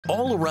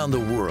All around the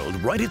world,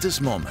 right at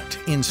this moment,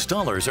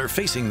 installers are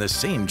facing the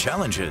same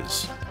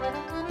challenges.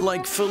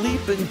 Like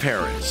Philippe in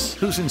Paris,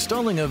 who's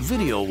installing a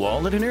video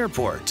wall at an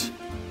airport.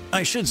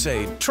 I should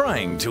say,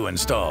 trying to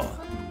install.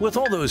 With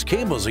all those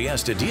cables he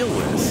has to deal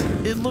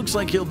with, it looks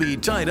like he'll be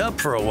tied up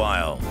for a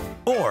while.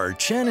 Or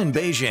Chen in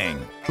Beijing,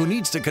 who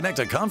needs to connect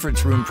a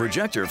conference room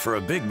projector for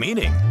a big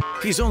meeting.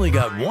 He's only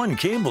got one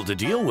cable to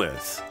deal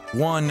with.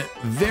 One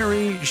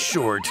very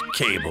short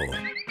cable.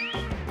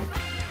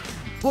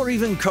 Or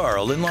even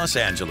Carl in Los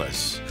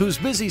Angeles, who's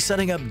busy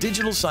setting up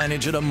digital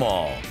signage at a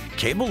mall.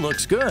 Cable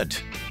looks good.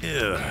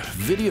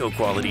 Video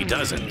quality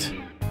doesn't.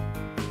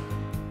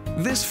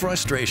 This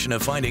frustration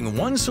of finding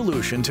one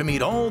solution to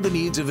meet all the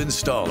needs of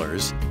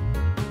installers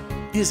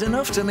is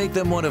enough to make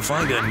them want to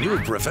find a new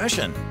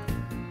profession.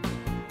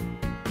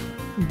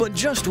 But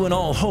just when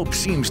all hope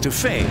seems to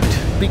fade,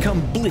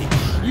 become bleak,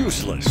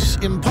 useless,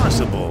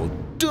 impossible,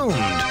 doomed.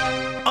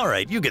 All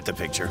right, you get the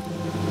picture.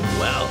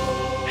 Well,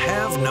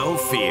 have no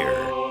fear.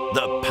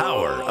 The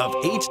power of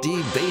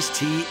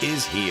HDBaseT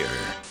is here.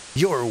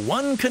 Your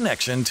one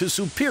connection to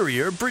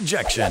superior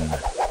projection.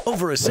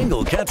 Over a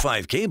single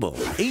Cat5 cable,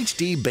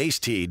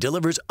 HDBaseT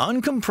delivers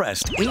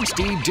uncompressed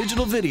HD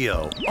digital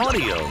video,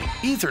 audio,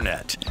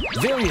 Ethernet,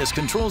 various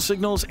control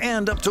signals,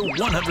 and up to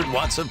 100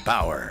 watts of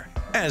power.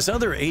 As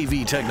other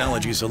AV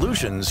technology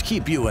solutions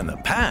keep you in the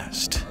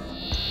past,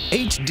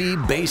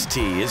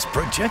 HDBaseT is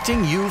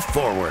projecting you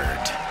forward.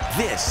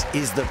 This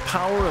is the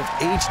power of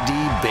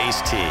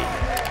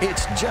HDBaseT.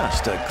 It's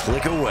just a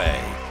click away.